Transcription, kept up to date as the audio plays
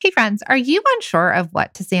Hey friends, are you unsure of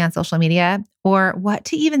what to say on social media or what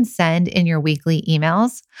to even send in your weekly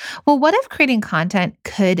emails? Well, what if creating content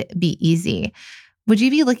could be easy? Would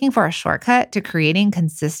you be looking for a shortcut to creating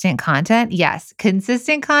consistent content? Yes,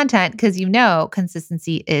 consistent content, because you know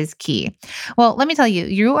consistency is key. Well, let me tell you,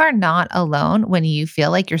 you are not alone when you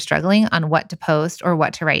feel like you're struggling on what to post or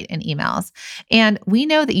what to write in emails. And we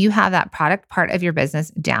know that you have that product part of your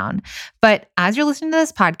business down. But as you're listening to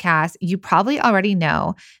this podcast, you probably already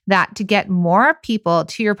know that to get more people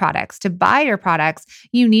to your products, to buy your products,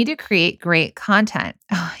 you need to create great content.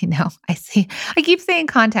 Oh, I know. I keep saying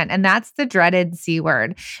content, and that's the dreaded C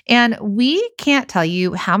word. And we can't tell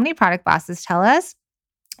you how many product bosses tell us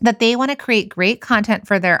that they want to create great content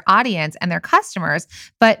for their audience and their customers,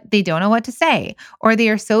 but they don't know what to say, or they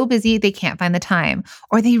are so busy they can't find the time,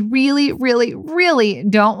 or they really, really, really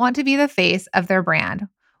don't want to be the face of their brand.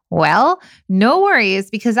 Well, no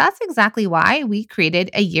worries, because that's exactly why we created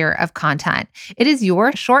a year of content. It is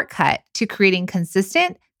your shortcut to creating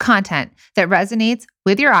consistent content that resonates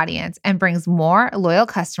with your audience and brings more loyal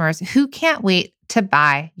customers who can't wait to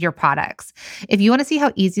buy your products. If you want to see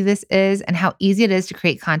how easy this is and how easy it is to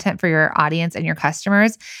create content for your audience and your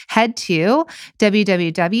customers, head to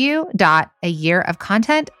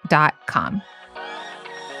www.ayearofcontent.com.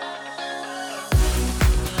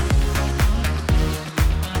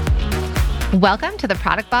 Welcome to the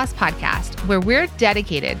Product Boss Podcast, where we're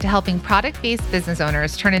dedicated to helping product-based business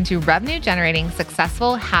owners turn into revenue-generating,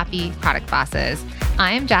 successful, happy product bosses.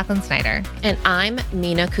 I'm Jacqueline Snyder. And I'm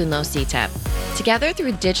Mina Kunlo-Sitep. Together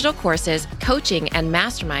through digital courses, coaching, and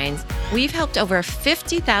masterminds, we've helped over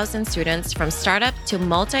 50,000 students from startup to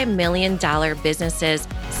multi-million-dollar businesses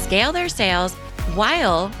scale their sales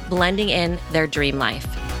while blending in their dream life.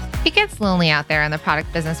 It gets lonely out there in the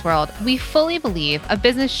product business world. We fully believe a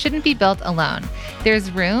business shouldn't be built alone.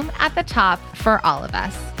 There's room at the top for all of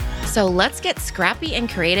us. So let's get scrappy and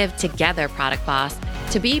creative together, Product Boss,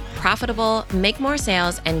 to be profitable, make more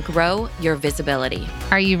sales, and grow your visibility.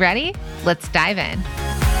 Are you ready? Let's dive in.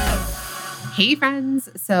 Hey friends,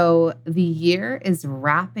 so the year is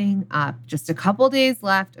wrapping up. Just a couple days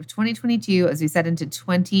left of 2022 as we set into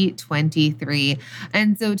 2023.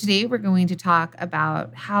 And so today we're going to talk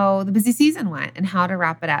about how the busy season went and how to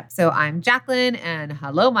wrap it up. So I'm Jacqueline, and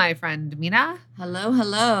hello, my friend Mina.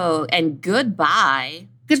 Hello, and goodbye.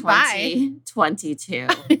 Goodbye. 2022.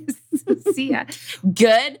 See ya.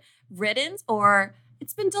 Good riddance, or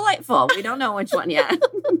it's been delightful. We don't know which one yet.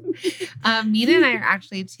 Mina and I are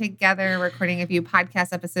actually together recording a few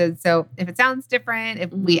podcast episodes. So if it sounds different,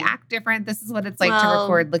 if we act different, this is what it's like to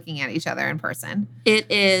record looking at each other in person.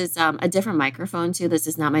 It is a different microphone, too. This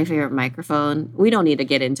is not my favorite microphone. We don't need to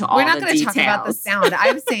get into all the details. We're not going to talk about the sound.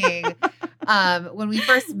 I'm saying when we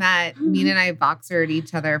first met, Mina and I boxered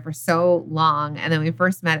each other for so long. And then we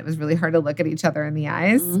first met, it was really hard to look at each other in the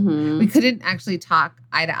eyes. Mm-hmm. We couldn't actually talk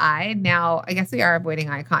eye to eye. Now, I guess we are avoiding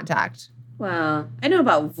eye contact. Well, I know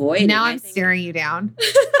about voiding. Now I'm staring you down.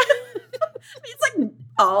 It's like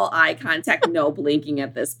all eye contact, no blinking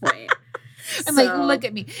at this point. I'm like, look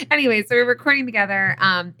at me. Anyway, so we're recording together.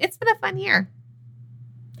 It's been a fun year.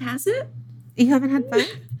 Has it? You haven't had fun?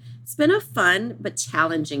 It's been a fun but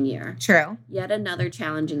challenging year. True. Yet another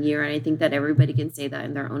challenging year, and I think that everybody can say that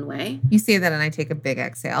in their own way. You say that and I take a big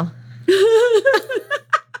exhale.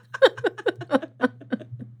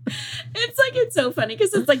 It's so funny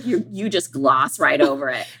because it's like you just gloss right over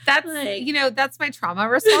it. That's like, that's my trauma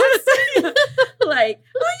response. Like,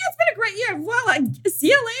 oh yeah, it's been a great year. Well, see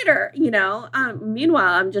you later.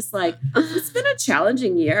 Meanwhile, I'm just like, it's been a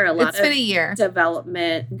challenging year. It's been a year.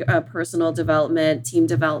 Development, personal development, team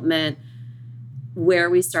development. Where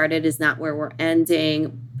we started is not where we're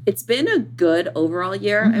ending. It's been a good overall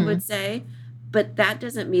year, I would say, but that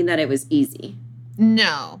doesn't mean that it was easy.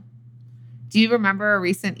 No. Do you remember a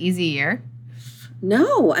recent easy year?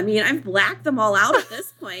 No. I mean, I've blacked them all out at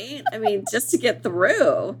this point. I mean, just to get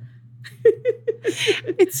through.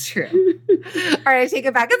 It's true. All right, I take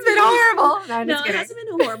it back. It's been horrible. No, it hasn't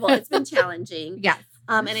been horrible. It's been challenging. Yeah.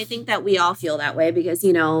 And I think that we all feel that way because,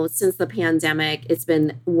 since the pandemic, it's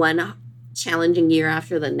been one challenging year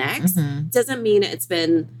after the next. Mm-hmm. Doesn't mean it's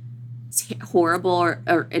been horrible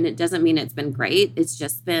and it doesn't mean it's been great. It's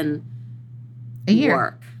just been a year.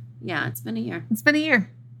 Work. Yeah, it's been a year. It's been a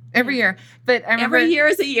year. Every year. But I remember every year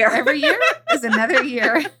is a year. Every year is another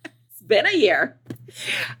year. It's been a year.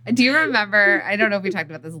 Do you remember, I don't know if we talked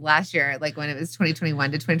about this last year, like when it was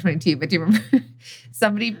 2021 to 2022, but do you remember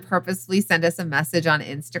somebody purposefully sent us a message on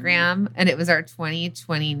Instagram and it was our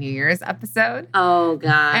 2020 New Year's episode? Oh,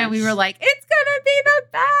 gosh. And we were like, it's going to be the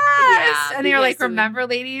best. Yeah, and they were like, remember,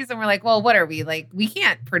 ladies? And we're like, well, what are we? Like, we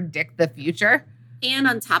can't predict the future. And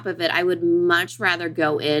on top of it, I would much rather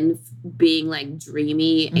go in being like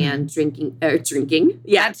dreamy and drinking.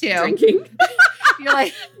 Yeah, that too. Drinking. You're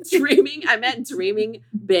like dreaming. I meant dreaming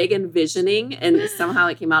big and visioning, and somehow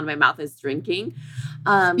it came out of my mouth as drinking.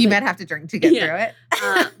 You might have to drink to get through it.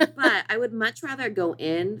 But I would much rather go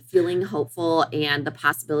in feeling hopeful and the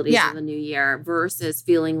possibilities of the new year versus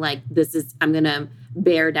feeling like I'm going to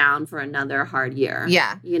bear down for another hard year.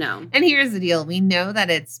 Yeah. You know? And here's the deal. We know that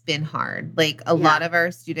it's been hard. Like a lot of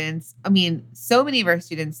our students, I mean, so many of our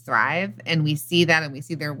students thrive and we see that and we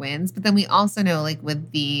see their wins. But then we also know like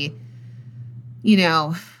with the, you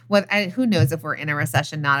know, who knows if we're in a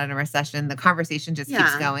recession, not in a recession, the conversation just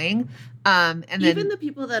keeps going. And then even the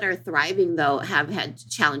people that are thriving though have had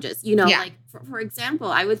challenges, you know, like for example,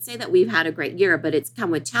 I would say that we've had a great year, but it's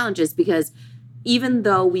come with challenges because even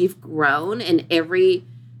though we've grown and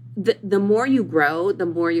the more you grow, the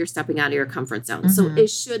more you're stepping out of your comfort zone. So it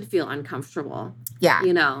should feel uncomfortable. Yeah.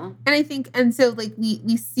 You know? And I think, and so like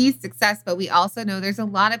we see success, but we also know there's a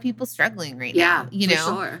lot of people struggling right now, you know?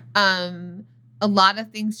 Sure. A lot of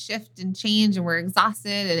things shift and change and we're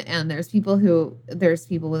exhausted. And there's people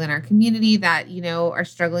within our community that, you know, are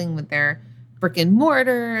struggling with their brick and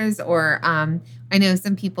mortars or, I know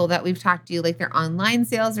some people that we've talked to, like their online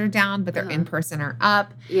sales are down, but their in-person are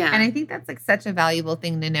up. Yeah. And I think that's like such a valuable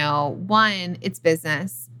thing to know. One, it's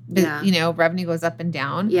business, you know, revenue goes up and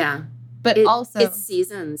down. Yeah. But also it's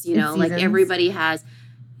seasons, you know, like everybody has,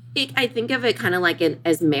 I think of it kind of like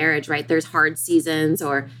as marriage, right? There's hard seasons,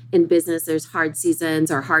 or in business, there's hard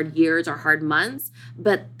seasons or hard years or hard months.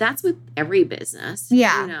 But that's with every business.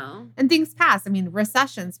 Yeah. You know? And things pass. I mean,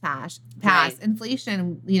 recessions pass. Right.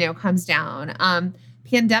 Inflation, you know, comes down.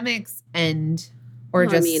 Pandemics end or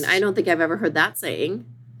I mean, I don't think I've ever heard that saying.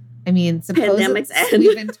 I mean, supposedly pandemics end.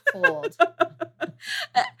 We've been told.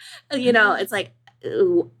 You know, it's like,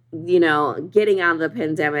 you know, getting out of the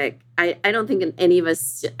pandemic, I don't think any of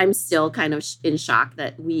us, I'm still kind of in shock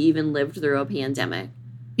that we even lived through a pandemic.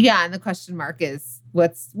 Yeah. And the question mark is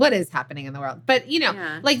what is happening in the world? But, you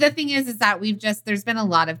know, like the thing is that there's been a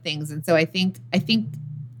lot of things. And so I think,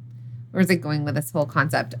 where's it going with this whole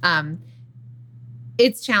concept?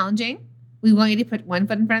 It's challenging. We want you to put one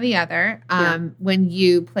foot in front of the other. When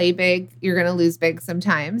you play big, you're going to lose big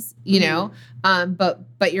sometimes, you know,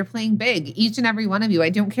 but you're playing big, each and every one of you. I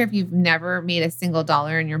don't care if you've never made a single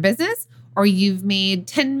dollar in your business or you've made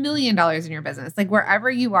 $10 million in your business, like wherever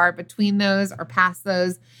you are between those or past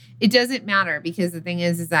those, it doesn't matter because the thing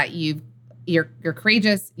is that you're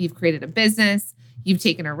courageous. You've created a business. You've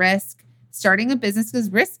taken a risk. Starting a business is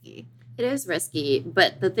risky. It is risky,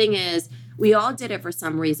 but the thing is, we all did it for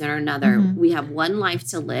some reason or another. We have one life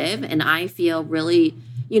to live, and I feel really,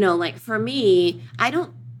 you know, like for me, I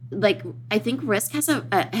think risk has a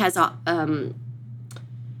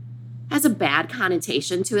bad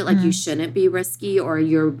connotation to it. Like you shouldn't be risky, or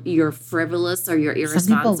you're frivolous, or you're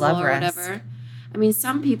irresponsible, or whatever. Risk. I mean,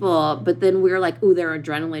 some people, but then we're like, ooh, they're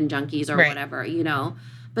adrenaline junkies or whatever, you know.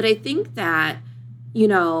 But I think that, you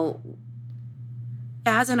know,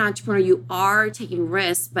 as an entrepreneur, you are taking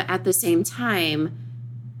risks, but at the same time,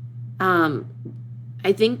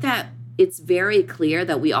 I think that it's very clear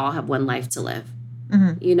that we all have one life to live,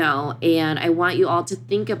 you know, and I want you all to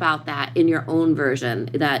think about that in your own version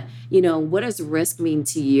that, you know, what does risk mean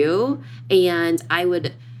to you? And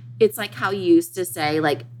it's like how you used to say,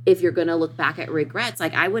 like, if you're going to look back at regrets,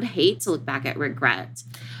 like I would hate to look back at regret.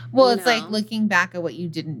 Well, it's like looking back at what you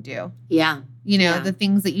didn't do. Yeah. You know, the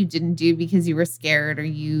things that you didn't do because you were scared or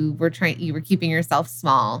you were keeping yourself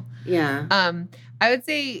small. Yeah. I would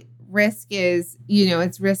say risk is, you know,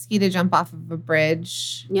 it's risky to jump off of a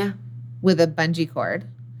bridge with a bungee cord,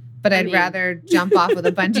 but I'd rather jump off with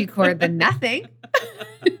a bungee cord than nothing.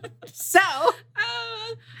 So,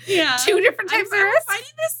 two different types of risk.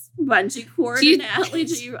 Finding this bungee cord analogy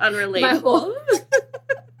to you unrelatable.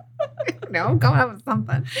 No, I'm coming up with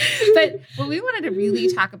something. But what we wanted to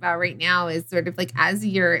really talk about right now is sort of like as the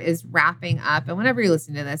year is wrapping up, and whenever you're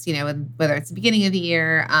listening to this, you know, whether it's the beginning of the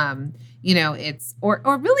year, you know, it's or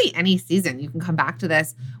really any season, you can come back to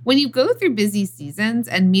this. When you go through busy seasons,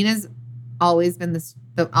 and Mina's always been this.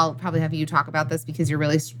 I'll probably have you talk about this because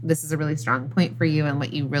this is a really strong point for you and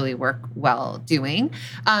what you really work well doing.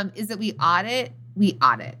 Is that we audit.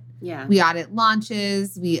 Yeah. We audit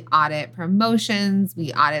launches, we audit promotions,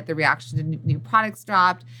 we audit the reaction to new products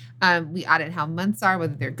dropped. We audit how months are,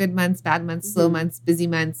 whether they're good months, bad months, slow months, busy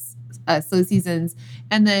months, slow seasons.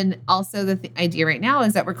 And then also the idea right now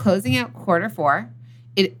is that we're closing out Q4.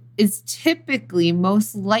 It is typically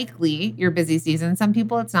most likely your busy season. Some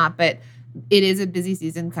people it's not, but it is a busy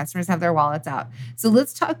season. Customers have their wallets out. So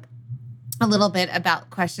let's talk a little bit about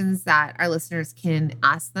questions that our listeners can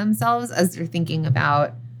ask themselves as they're thinking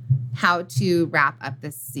about how to wrap up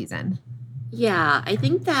this season? Yeah, I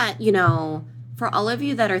think that, for all of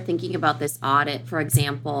you that are thinking about this audit, for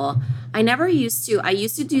example, I used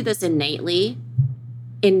to do this innately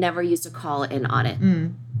and never used to call it an audit,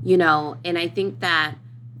 and I think that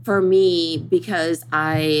for me, because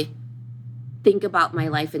I think about my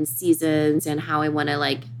life in seasons and how I want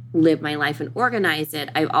to live my life and organize it,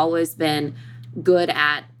 I've always been good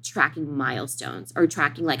at tracking milestones or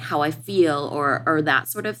tracking how I feel or that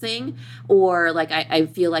sort of thing. Or I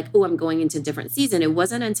feel I'm going into a different season. It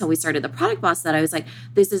wasn't until we started the Product Boss that I was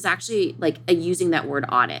this is actually using that word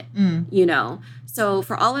audit, So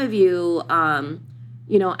for all of you,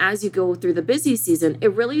 as you go through the busy season,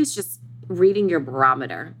 it really is just reading your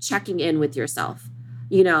barometer, checking in with yourself,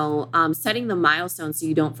 setting the milestones so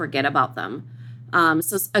you don't forget about them.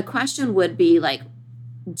 So a question would be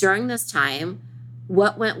during this time,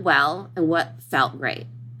 what went well and what felt great,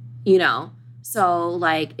 So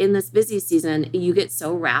in this busy season, you get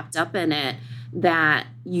so wrapped up in it that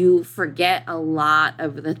you forget a lot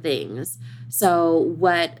of the things. So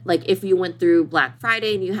if you went through Black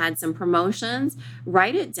Friday and you had some promotions,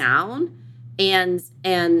 write it down and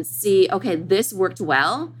see, okay, this worked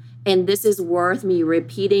well. And this is worth me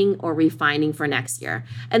repeating or refining for next year.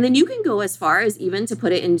 And then you can go as far as even to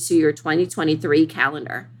put it into your 2023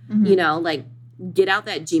 calendar, get out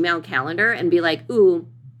that Gmail calendar and be ooh,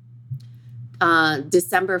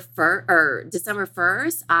 December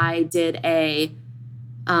 1st, I did a,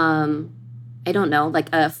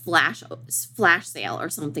 a flash sale or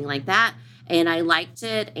something like that. And I liked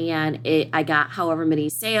it, and I got however many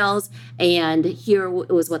sales, and here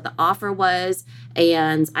was what the offer was,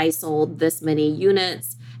 and I sold this many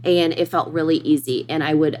units, and it felt really easy. And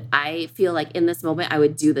I feel in this moment, I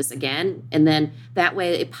would do this again. And then that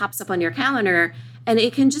way it pops up on your calendar, and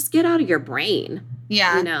it can just get out of your brain.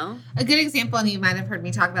 Yeah. A good example, and you might have heard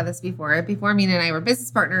me talk about this before Mina and I were business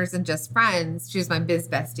partners and just friends. She was my biz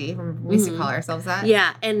bestie. We used to call ourselves that.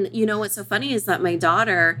 Yeah. And what's so funny is that my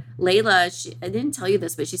daughter, Layla, I didn't tell you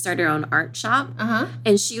this, but she started her own art shop.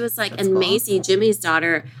 And she was That's cool. Macy, Jimmy's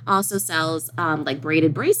daughter, also sells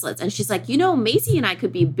braided bracelets. And she's Macy and I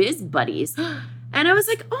could be biz buddies. And I was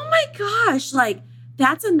oh my gosh,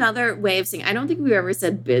 that's another way of saying, I don't think we've ever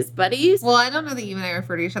said biz buddies. Well, I don't know that you and I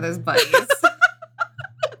refer to each other as buddies.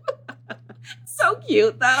 So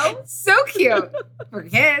cute, though. So cute for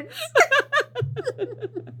kids.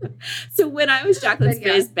 So when I was Jacqueline's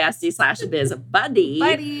biz bestie / biz buddy,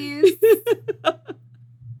 buddies,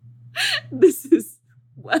 this is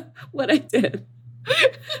what I did.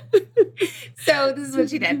 So this is what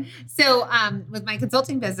she did. So with my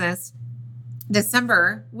consulting business,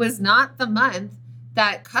 December was not the month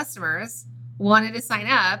that customers wanted to sign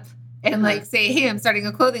up and say, hey, I'm starting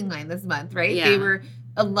a clothing line this month, right? Yeah.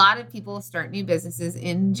 A lot of people start new businesses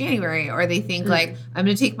in January, or they think I'm going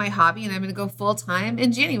to take my hobby and I'm going to go full time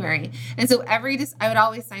in January. And so I would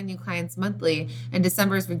always sign new clients monthly, and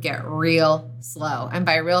December's would get real slow. And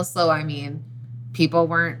by real slow, I mean, people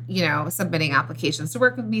weren't, submitting applications to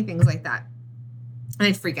work with me, things like that. And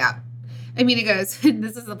I'd freak out. Amina goes,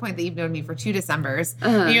 this is the point that you've known me for 2 Decembers.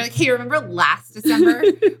 And you're hey, remember last December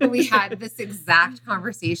when we had this exact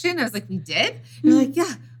conversation? I was we did? And you're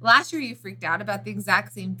yeah. Last year you freaked out about the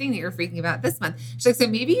exact same thing that you're freaking about this month. She's so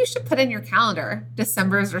maybe you should put in your calendar,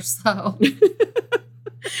 Decembers are slow.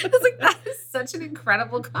 I was that is such an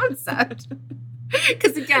incredible concept.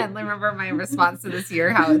 Because again, remember my response to this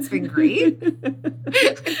year, how it's been great.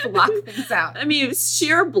 I block things out. I mean,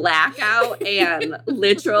 sheer blackout and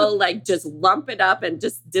literal, just lump it up and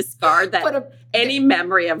just discard that any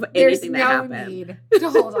memory of anything that happened. There's no need to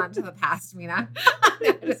hold on to the past, Mina.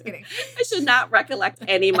 No, just kidding. I should not recollect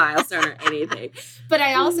any milestone or anything. But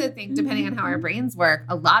I also think, depending on how our brains work,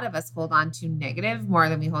 a lot of us hold on to negative more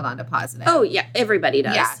than we hold on to positive. Oh yeah, everybody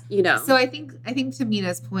does. Yeah. So I think to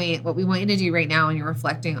Mina's point, what we want you to do right now when you're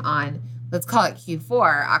reflecting on, let's call it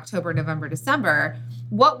Q4, October, November, December,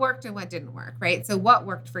 what worked and what didn't work, right? So what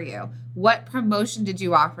worked for you? What promotion did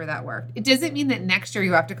you offer that worked? It doesn't mean that next year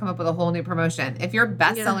you have to come up with a whole new promotion. If your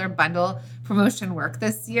bestseller bundle promotion worked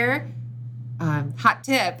this year, hot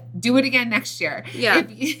tip, do it again next year. Yeah.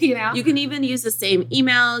 You can even use the same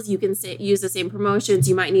emails. You can use the same promotions.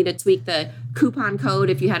 You might need to tweak the coupon code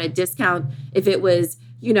if you had a discount. If it was,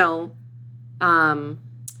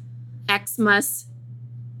 Xmas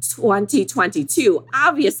 2022,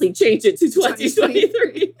 obviously change it to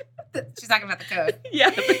 2023. She's talking about the code.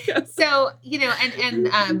 Yeah, the code. So,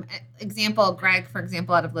 example, Greg, for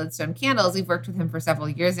example, out of Lodestone Candles, we've worked with him for several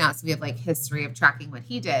years now. So we have history of tracking what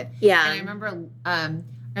he did. Yeah. And I remember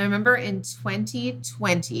I remember in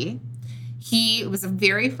 2020, it was the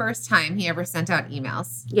very first time he ever sent out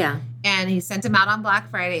emails. Yeah. And he sent them out on Black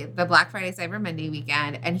Friday, the Black Friday Cyber Monday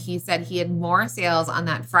weekend. And he said he had more sales on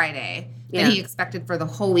that Friday than he expected for the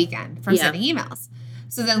whole weekend from sending emails.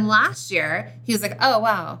 So then last year, he was like, oh,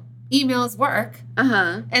 wow, emails work.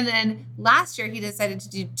 Uh-huh. And then last year, he decided to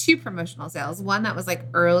do 2 promotional sales. One that was like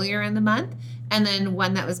earlier in the month, and then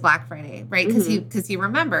one that was Black Friday, right? Because he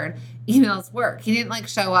remembered emails work. He didn't like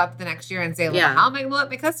show up the next year and say, well, how am I going to let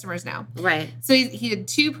my customers know? Right. So he did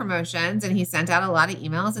 2 promotions, and he sent out a lot of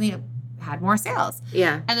emails, and he had more sales.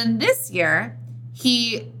 Yeah. And then this year,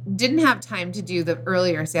 he didn't have time to do the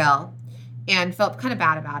earlier sale and felt kind of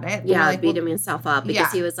bad about it. Yeah, like, beat himself up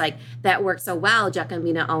because he was like, that worked so well. Jack and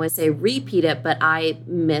Mina always say, repeat it, but I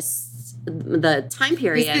missed the time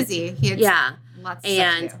period. He's busy. He had lots of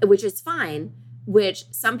stuff to do. Which is fine, which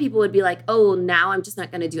some people would be like, oh, now I'm just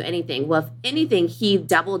not going to do anything. Well, if anything, he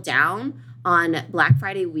doubled down on Black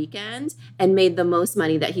Friday weekend and made the most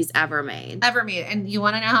money that he's ever made. And you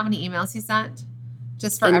want to know how many emails he sent?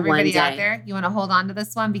 Just for everybody out there, you want to hold on to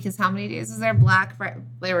this one because how many days was there?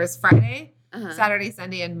 There was Friday, Saturday,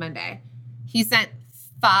 Sunday, and Monday. He sent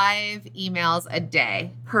 5 emails a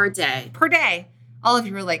day. Per day. All of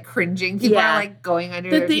you were like cringing. People are like going under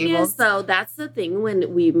their tables. The thing is, though, that's the thing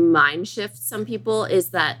when we mind shift some people is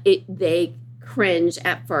that they cringe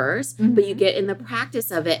at first, but you get in the practice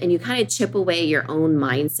of it and you kind of chip away your own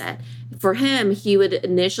mindset. For him, he would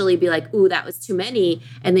initially be like, ooh, that was too many.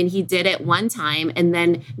 And then he did it one time. And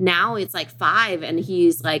then now it's like 5. And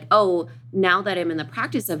he's like, oh, now that I'm in the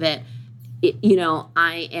practice of it,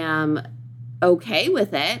 I am okay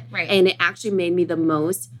with it. Right. And it actually made me the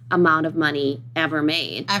most amount of money ever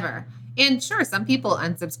made. Ever. And sure, some people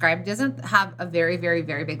unsubscribe. It doesn't have a very, very,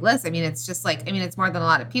 very big list. I mean, it's just like, it's more than a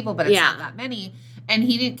lot of people, but it's not that many. And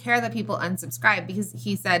he didn't care that people unsubscribe because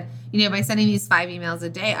he said, by sending these 5 emails a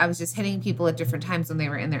day, I was just hitting people at different times when they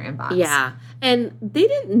were in their inbox. Yeah. And they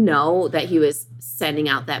didn't know that he was sending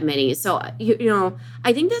out that many. So,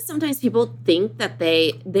 I think that sometimes people think that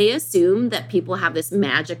they assume that people have this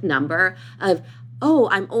magic number of, oh,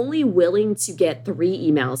 I'm only willing to get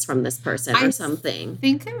 3 emails from this person or something. I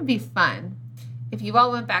think it would be fun if you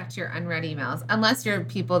all went back to your unread emails, unless you're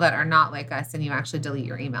people that are not like us and you actually delete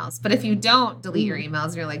your emails. But if you don't delete your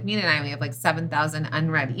emails, you're like Mina and I, we have like 7,000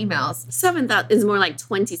 unread emails. 7,000 is more like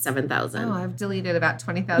 27,000. Oh, I've deleted about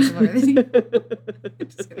 20,000 more than you.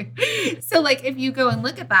 Just kidding. So like if you go and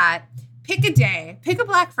look at that, pick a day, pick a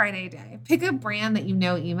Black Friday day, pick a brand that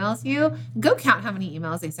emails you, go count how many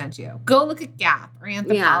emails they sent you. Go look at Gap or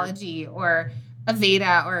Anthropologie or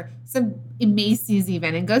Aveda or some Macy's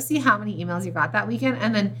even and go see how many emails you got that weekend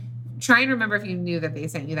and then try and remember if you knew that they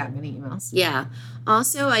sent you that many emails. Yeah.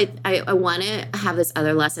 Also, I want to have this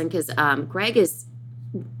other lesson because Greg is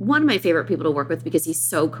one of my favorite people to work with because he's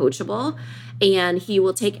so coachable and he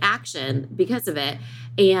will take action because of it.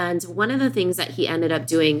 And one of the things that he ended up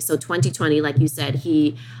doing, so 2020, like you said,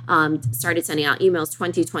 he started sending out emails.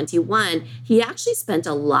 2021, he actually spent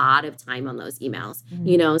a lot of time on those emails,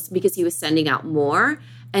 because he was sending out more.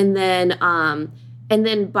 And then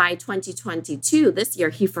by 2022, this year,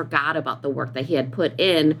 he forgot about the work that he had put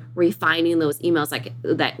in refining those emails like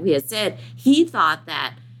that we had said. He thought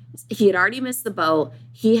that he had already missed the boat.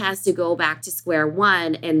 He has to go back to square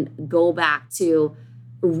one and go back to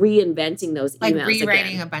reinventing those emails. Like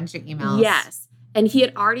rewriting a bunch of emails. Yes. And he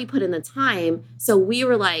had already put in the time. So we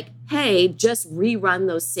were like, hey, just rerun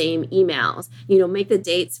those same emails. Make the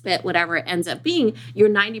dates fit, whatever it ends up being. You're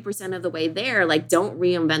 90% of the way there. Like, don't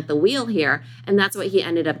reinvent the wheel here. And that's what he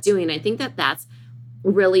ended up doing. I think that that's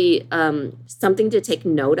really something to take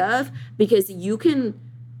note of because you can,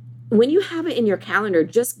 when you have it in your calendar,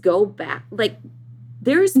 just go back. Like,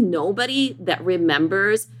 there's nobody that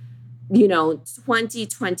remembers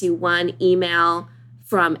 2021 email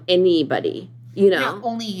from anybody, No,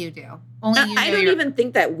 only you do. I don't even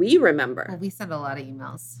think that we remember. Well, we send a lot of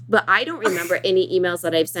emails. But I don't remember any emails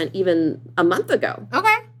that I've sent even a month ago.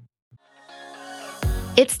 Okay.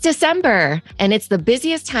 It's December, and it's the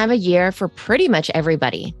busiest time of year for pretty much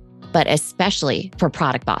everybody, but especially for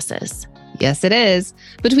product bosses. Yes, it is.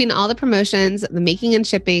 Between all the promotions, the making and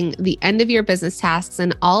shipping, the end of your business tasks,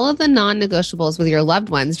 and all of the non-negotiables with your loved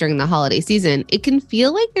ones during the holiday season, it can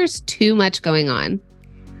feel like there's too much going on.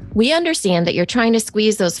 We understand that you're trying to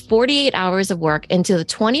squeeze those 48 hours of work into the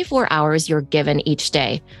 24 hours you're given each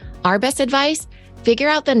day. Our best advice? Figure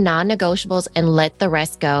out the non-negotiables and let the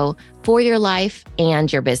rest go for your life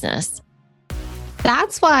and your business.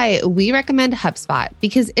 That's why we recommend HubSpot,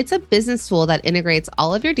 because it's a business tool that integrates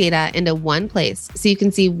all of your data into one place so you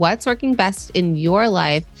can see what's working best in your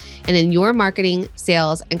life and in your marketing,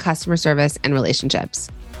 sales, and customer service and relationships.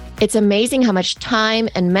 It's amazing how much time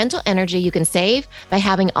and mental energy you can save by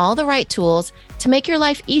having all the right tools to make your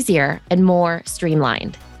life easier and more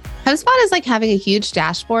streamlined. HubSpot is like having a huge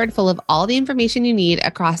dashboard full of all the information you need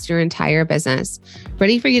across your entire business,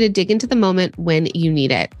 ready for you to dig into the moment when you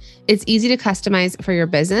need it. It's easy to customize for your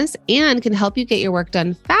business and can help you get your work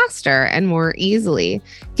done faster and more easily,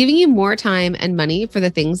 giving you more time and money for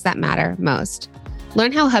the things that matter most.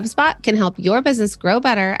 Learn how HubSpot can help your business grow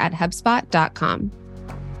better at HubSpot.com.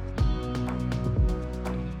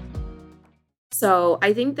 So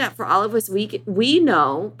I think that for all of us, we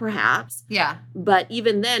know perhaps, but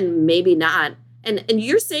even then, maybe not. And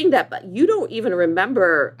you're saying that, but you don't even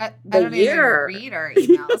remember the year. I don't even read our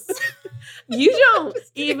emails. You don't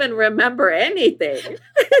even remember anything.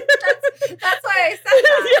 That's why I said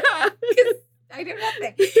that. Yeah. I do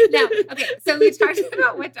nothing. Now, okay, so we talked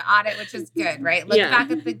about what to audit, which is good, right? Look back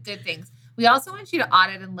at the good things. We also want you to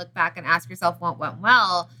audit and look back and ask yourself what went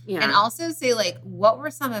well. Yeah. And also say, like, what were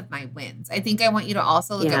some of my wins? I think I want you to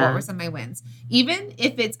also look at what were some of my wins. Even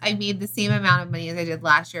if it's, I made the same amount of money as I did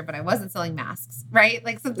last year, but I wasn't selling masks, right?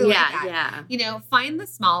 Like something like that. Yeah. You know, find the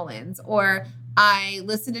small wins. Or I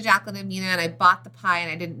listened to Jacqueline and Mina and I bought the pie and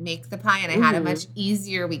I didn't make the pie and I had a much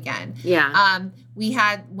easier weekend. Yeah. We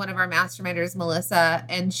had one of our masterminders, Melissa,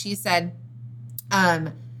 and she said,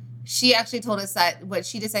 she actually told us that what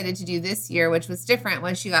she decided to do this year, which was different,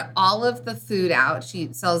 was she got all of the food out.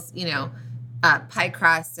 She sells, pie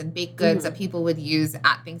crusts and baked goods that people would use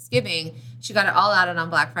at Thanksgiving. She got it all out on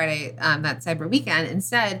Black Friday, that Cyber weekend.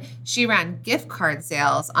 Instead, she ran gift card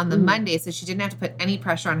sales on the Monday, so she didn't have to put any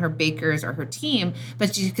pressure on her bakers or her team,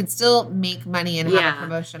 but she could still make money and have a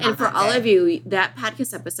promotion. And for all of you, that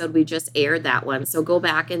podcast episode, we just aired that one. So go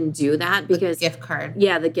back and do that because the gift card.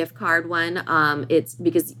 Yeah, the gift card one. It's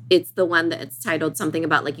because it's the one that it's titled something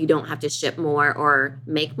about like you don't have to ship more or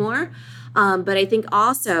make more. But I think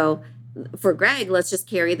also for Greg, let's just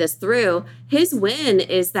carry this through. His win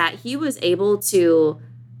is that he was able to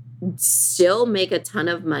still make a ton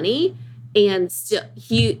of money and still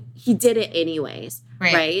he did it anyways,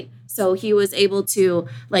 right? So he was able to,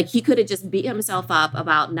 like, he could have just beat himself up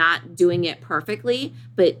about not doing it perfectly,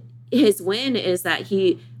 but his win is that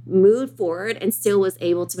he moved forward and still was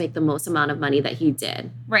able to make the most amount of money that he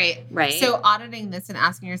did. Right. Right. So auditing this and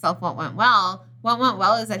asking yourself what went well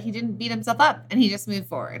is that he didn't beat himself up and he just moved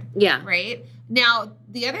forward. Yeah. Right. Now,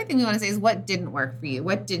 the other thing we want to say is what didn't work for you?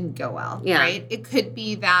 What didn't go well? Yeah. Right. It could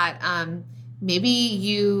be that maybe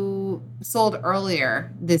you sold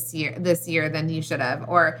earlier this year than you should have,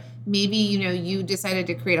 or maybe, you decided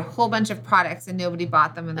to create a whole bunch of products and nobody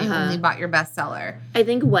bought them and they only bought your bestseller. I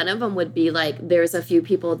think one of them would be like, there's a few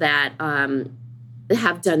people that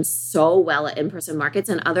have done so well at in-person markets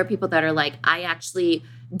and other people that are like, I actually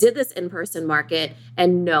did this in-person market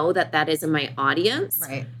and know that isn't my audience.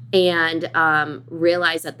 Right. And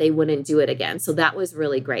realize that they wouldn't do it again. So that was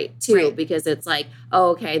really great too, because it's like,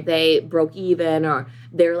 oh, okay, they broke even, or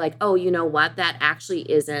they're like, oh, you know what? That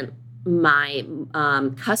actually isn't my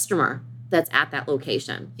customer that's at that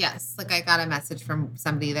location. Yes. Like I got a message from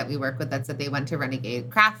somebody that we work with that said they went to Renegade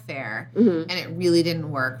Craft Fair and it really didn't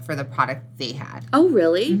work for the product they had. Oh,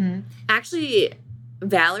 really? Mm-hmm. Actually,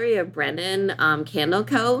 Valerie of Brennan Candle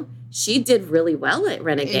Co., she did really well at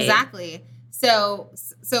Renegade. Exactly. So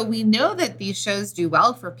we know that these shows do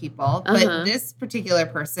well for people, but this particular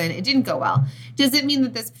person, it didn't go well. Does it mean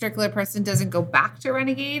that this particular person doesn't go back to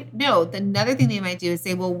Renegade? No. Another thing they might do is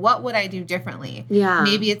say, well, what would I do differently? Yeah.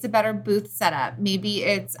 Maybe it's a better booth setup. Maybe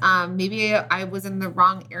it's, maybe I was in the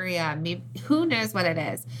wrong area. Maybe who knows what it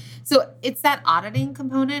is. So it's that auditing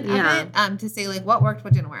component of it, to say like what worked,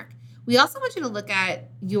 what didn't work. We also want you to look at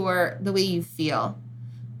the way you feel.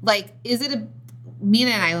 Like, is it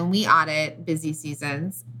Mina and I, when we audit busy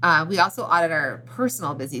seasons, we also audit our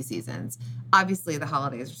personal busy seasons. Obviously, the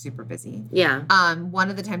holidays are super busy. Yeah.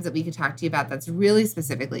 One of the times that we could talk to you about that's really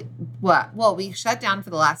specifically we shut down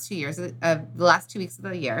for the last 2 years, the last 2 weeks of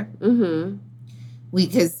the year. Mm-hmm.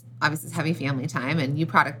 Because obviously it's heavy family time and you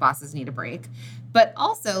product bosses need a break. But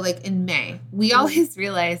also, like in May, we always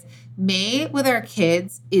realize May with our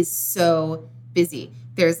kids is so busy.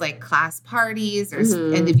 There's like class parties, there's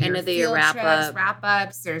end of year field trips,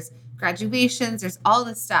 wrap-ups, there's graduations, there's all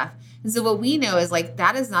this stuff. And so what we know is like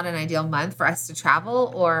that is not an ideal month for us to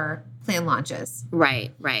travel or plan launches.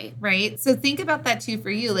 Right. So think about that too for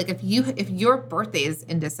you. Like if your birthday is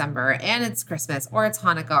in December and it's Christmas or it's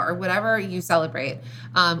Hanukkah or whatever you celebrate,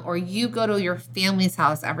 or you go to your family's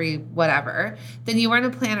house every whatever, then you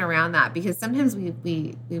want to plan around that, because sometimes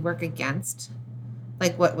we work against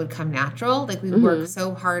like what would come natural. Like we work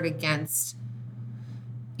so hard against,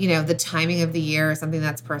 the timing of the year or something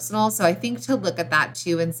that's personal. So I think to look at that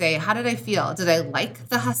too and say, how did I feel? Did I like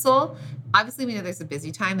the hustle? Obviously, we know there's a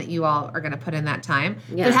busy time that you all are going to put in that time.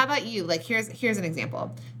 Yeah. But how about you? Like, here's an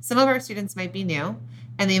example. Some of our students might be new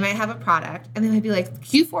and they might have a product and they might be like,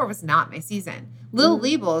 Q4 was not my season. Little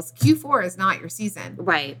labels, Q4 is not your season.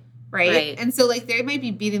 Right. And so like they might be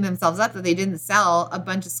beating themselves up that they didn't sell a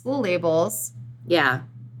bunch of school labels. Yeah.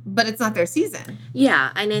 But it's not their season. Yeah,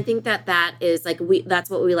 and I think that is like that's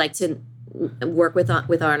what we like to work with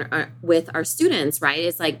our students, right?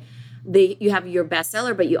 It's like you have your best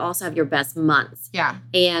seller, but you also have your best months. Yeah.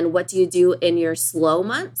 And what do you do in your slow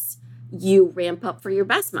months? You ramp up for your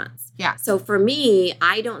best months. Yeah. So for me,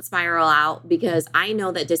 I don't spiral out because I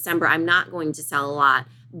know that December I'm not going to sell a lot,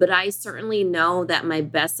 but I certainly know that my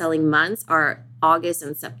best selling months are August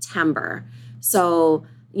and September. So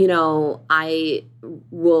I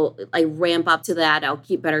will ramp up to that. I'll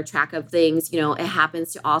keep better track of things. It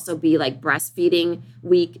happens to also be like breastfeeding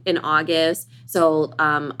week in August. So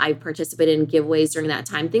I participated in giveaways during that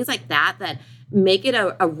time, things like that make it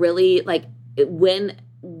a really like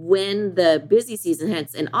when the busy season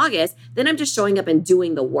hits in August, then I'm just showing up and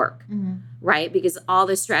doing the work. Right? Because all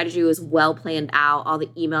the strategy was well planned out. All the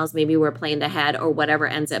emails maybe were planned ahead or whatever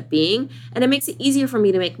ends up being. And it makes it easier for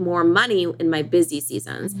me to make more money in my busy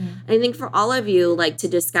seasons. I think for all of you, like to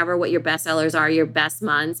discover what your best sellers are, your best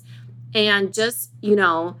months, and just,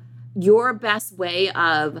 your best way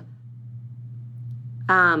of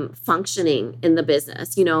functioning in the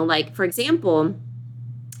business. Like for example,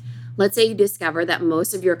 let's say you discover that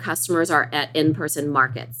most of your customers are at in-person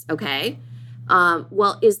markets. Okay.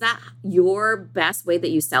 Well, is that your best way that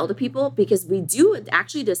you sell to people? Because we do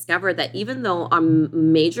actually discover that even though a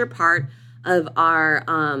major part of our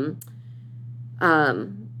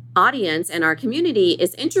audience and our community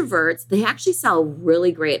is introverts, they actually sell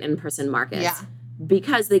really great in-person markets. Yeah.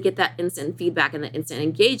 Because they get that instant feedback and the instant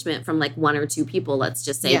engagement from like one or two people, let's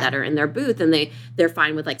just say, that are in their booth, and they're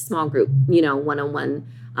fine with like small group, one-on-one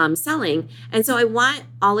selling. And so I want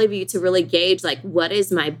all of you to really gauge like what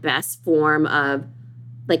is my best form of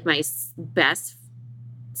like my best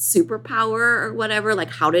superpower or whatever,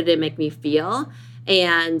 like how did it make me feel,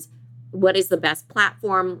 and what is the best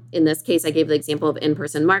platform. In this case, I gave the example of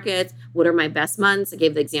in-person markets. What are my best months? I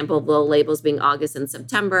gave the example of little labels being August and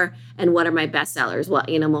September. And what are my best sellers? Well,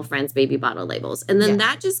 Animal Friends baby bottle labels. And then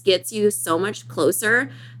that just gets you so much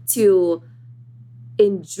closer to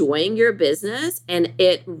enjoying your business and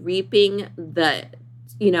it reaping the,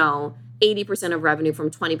 80% of revenue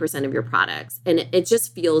from 20% of your products. And it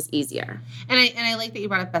just feels easier. And I like that you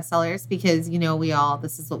brought up bestsellers because,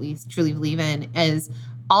 this is what we truly believe in, is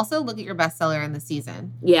also look at your bestseller in the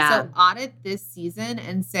season. Yeah. So audit this season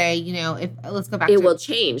and say, let's go back to... It will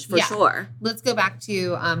change for sure. Let's go back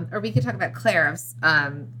to, or we could talk about Claire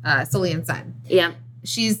of Sully & Son. Yeah.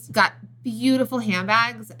 She's got beautiful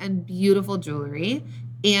handbags and beautiful jewelry.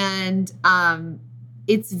 And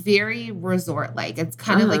it's very resort-like. It's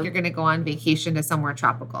kind of like you're going to go on vacation to somewhere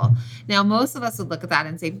tropical. Now, most of us would look at that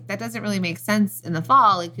and say, that doesn't really make sense in the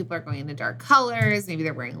fall. Like, people are going into dark colors. Maybe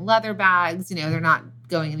they're wearing leather bags. They're not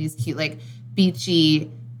going in these cute, like,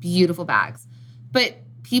 beachy, beautiful bags. But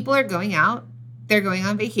people are going out. They're going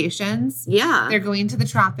on vacations. Yeah. They're going to the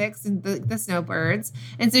tropics and the snowbirds.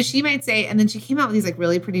 And so she might say, and then she came out with these like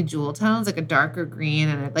really pretty jewel tones, like a darker green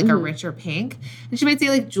and like a richer pink. And she might say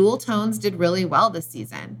like jewel tones did really well this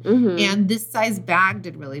season. And this size bag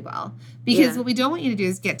did really well. Because what we don't want you to do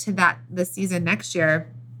is get to the season next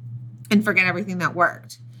year and forget everything that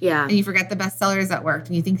worked. Yeah. And you forget the best sellers that worked.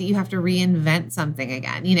 And you think that you have to reinvent something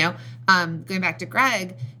again. Going back to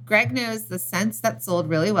Greg knows the scents that sold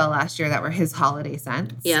really well last year that were his holiday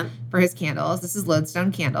scents for his candles. This is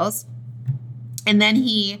Lodestone candles. And then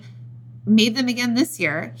he made them again this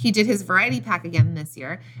year. He did his variety pack again this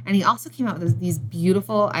year. And he also came out with these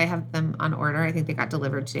beautiful, I have them on order. I think they got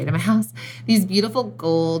delivered today to my house. These beautiful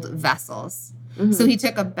gold vessels. So he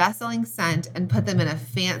took a best-selling scent and put them in a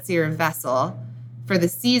fancier vessel for the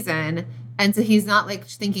season. And so he's not like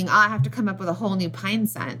thinking, I have to come up with a whole new pine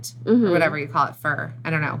scent or whatever you call it, fir. I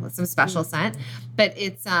don't know, some special scent. But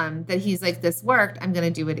it's that he's like, this worked. I'm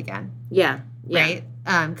going to do it again. Yeah. Right.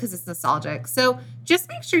 because it's nostalgic. So just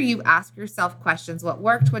make sure you ask yourself questions. What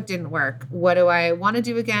worked? What didn't work? What do I want to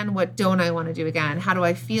do again? What don't I want to do again? How do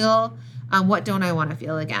I feel? What don't I want to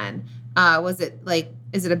feel again?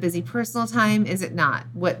 Is it a busy personal time? Is it not?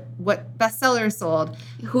 What bestsellers sold?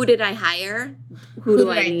 Who did I hire? Who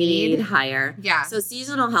do I need to hire? Yeah. So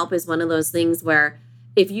seasonal help is one of those things where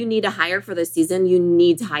if you need to hire for the season, you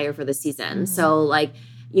need to hire for the season. Mm-hmm. So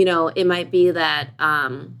it might be that,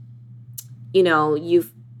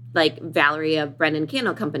 you've Valerie of Brennan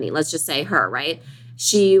Candle Company, let's just say her, right?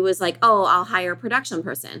 She was like, oh, I'll hire a production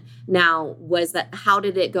person. Now, how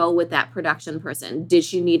did it go with that production person? Did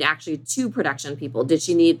she need actually 2 production people? Did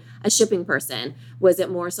she need a shipping person? Was it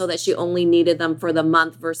more so that she only needed them for the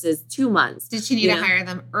month versus 2 months? Did she need to hire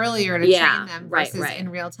them earlier to train them versus in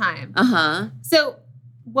real time? Uh-huh. So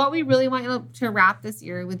what we really want to wrap this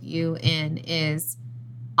year with you in is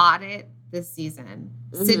audit this season.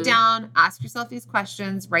 Mm-hmm. Sit down, ask yourself these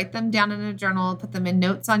questions, write them down in a journal, put them in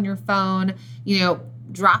notes on your phone,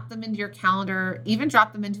 drop them into your calendar, even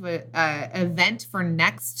drop them into a event for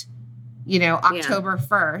next, October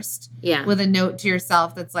 1st with a note to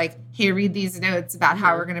yourself that's like, hey, read these notes about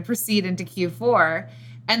how we're going to proceed into Q4.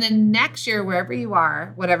 And then next year, wherever you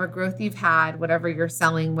are, whatever growth you've had, whatever you're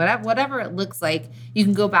selling, whatever it looks like, you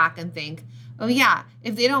can go back and think, oh yeah,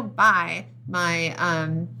 if they don't buy my,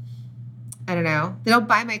 they don't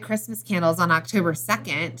buy my Christmas candles on October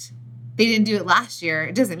 2nd, they didn't do it last year.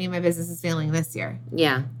 It doesn't mean my business is failing this year.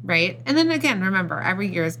 Yeah. Right. And then again, remember, every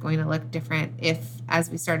year is going to look different as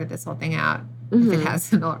we started this whole thing out, if it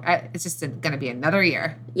has, it's just going to be another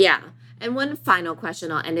year. Yeah. And one final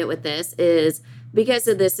question, I'll end it with this, is because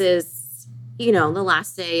this is, the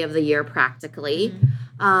last day of the year practically,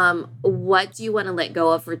 what do you want to let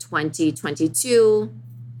go of for 2022?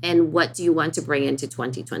 And what do you want to bring into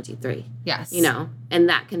 2023? Yes. And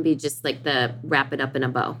that can be just the wrap it up in a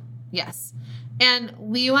bow. Yes. And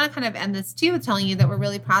we want to kind of end this too with telling you that we're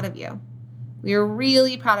really proud of you. We are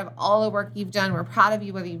really proud of all the work you've done. We're proud of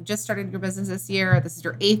you, whether you've just started your business this year, or this is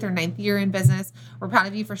your 8th or 9th year in business. We're proud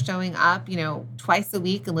of you for showing up, twice a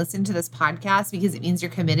week and listening to this podcast, because it means you're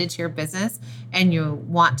committed to your business and you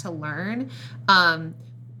want to learn.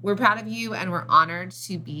 We're proud of you, and we're honored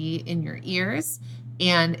to be in your ears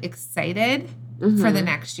and excited for the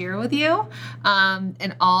next year with you,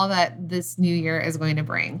 and all that this new year is going to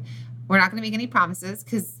bring. We're not going to make any promises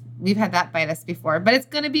because we've had that bite us before, but it's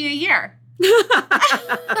going to be a year.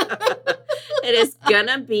 It is going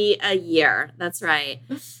to be a year. That's right.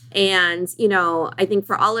 And, I think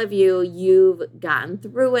for all of you, you've gotten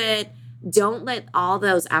through it. Don't let all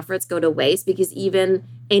those efforts go to waste, because even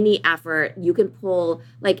any effort you can pull,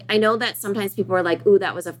 I know that sometimes people are like, ooh,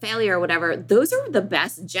 that was a failure or whatever. Those are the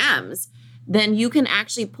best gems. Then you can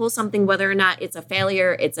actually pull something, whether or not it's a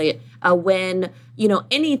failure, it's a win,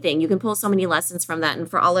 anything. You can pull so many lessons from that. And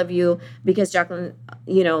for all of you, because Jacqueline,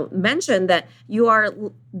 mentioned that you are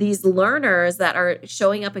these learners that are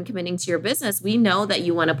showing up and committing to your business, we know that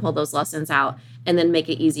you want to pull those lessons out and then make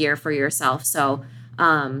it easier for yourself. So,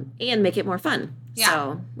 and make it more fun. Yeah.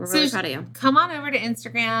 So we're really proud of you. Come on over to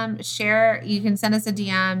Instagram, share. You can send us a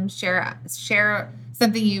DM, share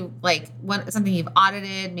something you something you've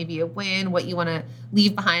audited, maybe a win, what you want to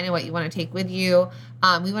leave behind and what you want to take with you.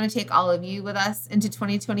 We want to take all of you with us into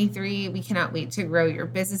 2023. We cannot wait to grow your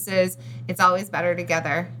businesses. It's always better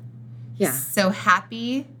together. Yeah. So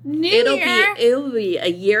happy New Year. It'll be a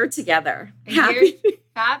year together. Happy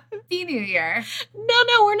New Year.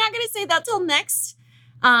 No, we're not going to say that till next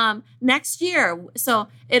year. So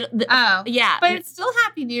yeah. But it's still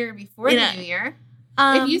Happy New Year before the New Year.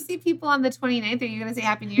 If you see people on the 29th, are you going to say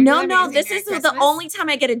Happy New Year? No, this is the only time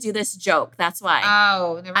I get to do this joke. That's why.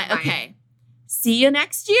 Oh, never mind. Okay. See you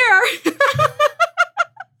next year.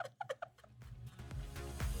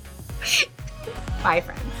 Bye,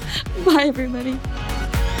 friends. Bye, everybody.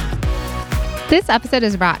 This episode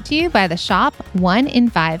is brought to you by the Shop 1 in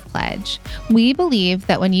 5 Pledge. We believe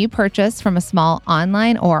that when you purchase from a small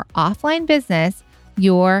online or offline business,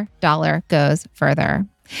 your dollar goes further.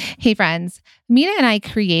 Hey friends, Mina and I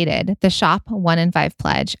created the Shop 1 in 5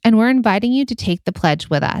 Pledge, and we're inviting you to take the pledge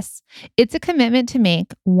with us. It's a commitment to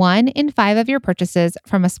make 1 in 5 of your purchases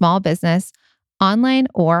from a small business, online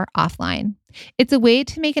or offline. It's a way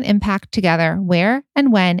to make an impact together where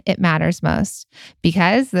and when it matters most.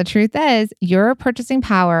 Because the truth is, your purchasing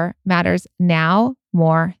power matters now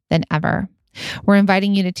more than ever. We're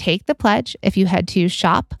inviting you to take the pledge if you head to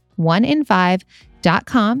shop1in5.com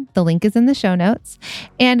pledge.com. The link is in the show notes.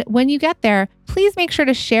 And when you get there, please make sure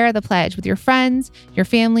to share the pledge with your friends, your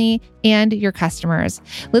family, and your customers.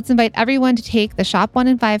 Let's invite everyone to take the Shop One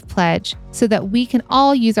in Five pledge so that we can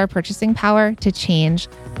all use our purchasing power to change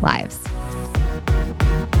lives.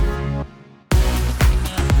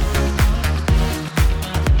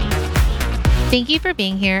 Thank you for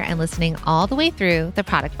being here and listening all the way through the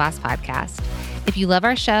Product Boss podcast. If you love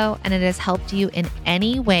our show and it has helped you in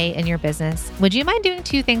any way in your business, would you mind doing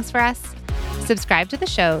 2 things for us? Subscribe to the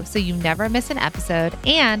show so you never miss an episode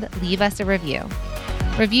and leave us a review.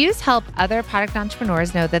 Reviews help other product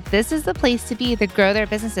entrepreneurs know that this is the place to be to grow their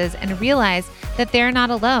businesses and realize that they're not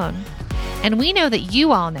alone. And we know that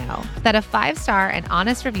you all know that a 5-star and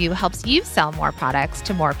honest review helps you sell more products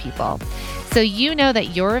to more people. So you know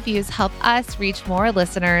that your reviews help us reach more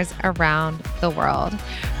listeners around the world.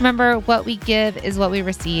 Remember, what we give is what we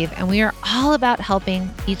receive, and we are all about helping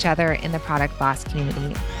each other in the Product Boss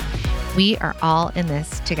community. We are all in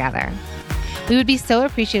this together. We would be so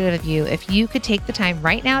appreciative of you if you could take the time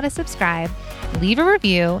right now to subscribe, leave a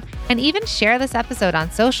review, and even share this episode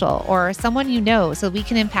on social or someone you know so we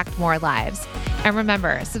can impact more lives. And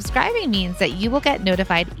remember, subscribing means that you will get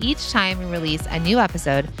notified each time we release a new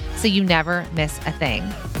episode so you never miss a thing.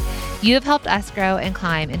 You have helped us grow and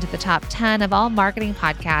climb into the top 10 of all marketing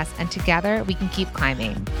podcasts, and together we can keep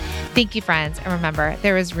climbing. Thank you, friends. And remember,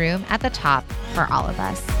 there is room at the top for all of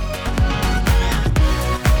us.